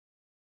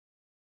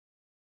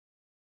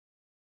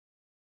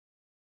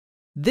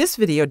This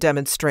video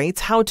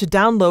demonstrates how to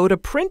download a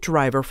print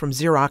driver from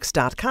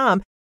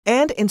Xerox.com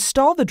and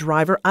install the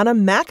driver on a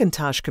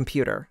Macintosh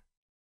computer.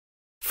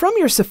 From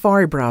your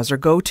Safari browser,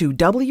 go to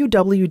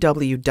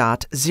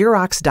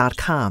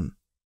www.xerox.com.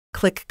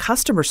 Click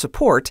Customer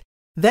Support,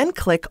 then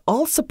click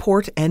All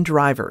Support and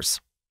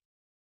Drivers.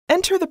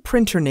 Enter the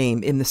printer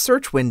name in the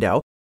search window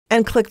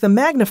and click the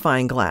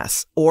magnifying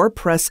glass or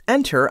press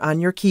Enter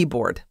on your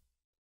keyboard.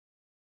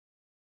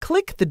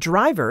 Click the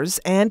Drivers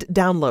and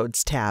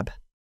Downloads tab.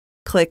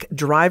 Click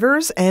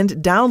Drivers and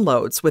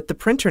Downloads with the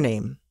printer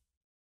name.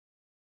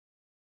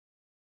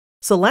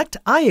 Select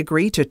I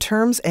agree to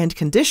terms and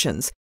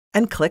conditions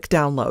and click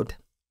Download.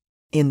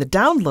 In the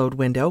Download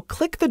window,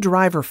 click the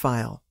driver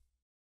file.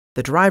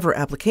 The driver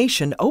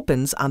application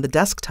opens on the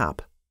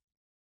desktop.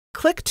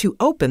 Click to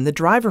open the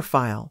driver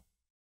file.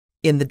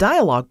 In the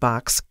dialog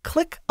box,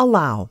 click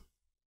Allow.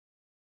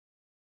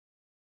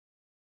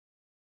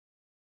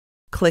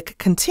 Click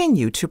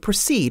Continue to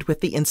proceed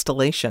with the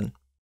installation.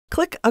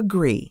 Click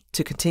Agree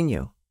to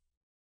continue.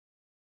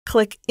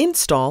 Click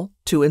Install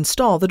to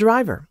install the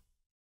driver.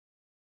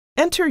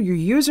 Enter your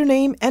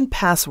username and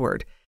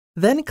password,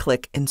 then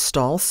click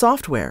Install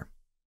Software.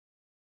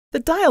 The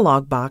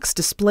dialog box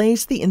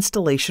displays the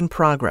installation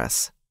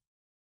progress.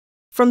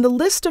 From the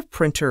list of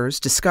printers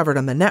discovered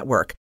on the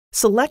network,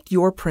 select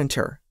your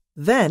printer,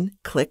 then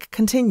click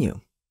Continue.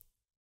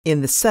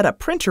 In the Setup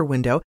Printer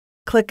window,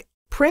 click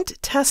Print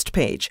Test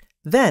Page,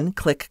 then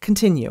click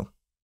Continue.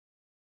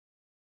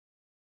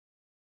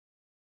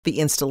 The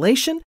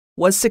installation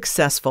was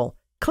successful.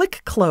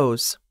 Click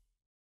Close.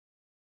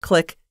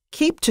 Click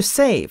Keep to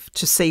save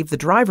the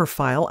driver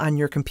file on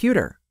your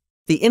computer.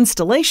 The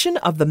installation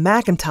of the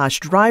Macintosh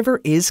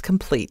driver is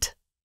complete.